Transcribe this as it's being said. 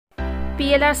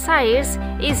PLR Sites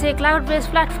is a cloud-based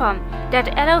platform that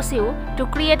allows you to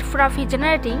create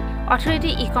profit-generating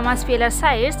authority e-commerce PLR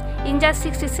sites in just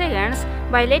 60 seconds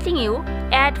by letting you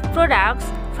add products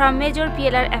from major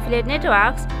PLR affiliate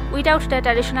networks without the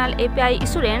traditional API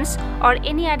issuance or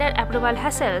any other approval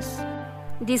hassles.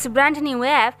 This brand new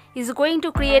app is going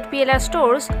to create PLR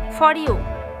stores for you.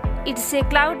 It's a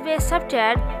cloud-based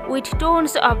software with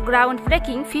tons of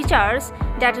groundbreaking features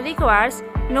that requires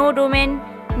no domain,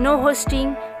 no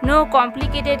hosting, no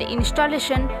complicated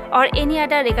installation or any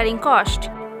other recurring cost.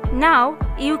 Now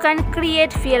you can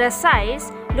create PLR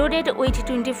sites loaded with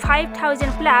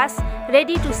 25,000 plus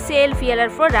ready to sell PLR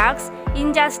products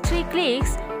in just 3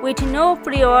 clicks with no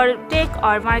prior tech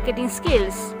or marketing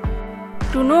skills.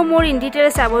 To know more in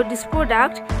details about this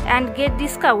product and get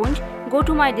discount, go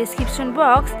to my description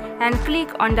box and click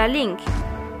on the link.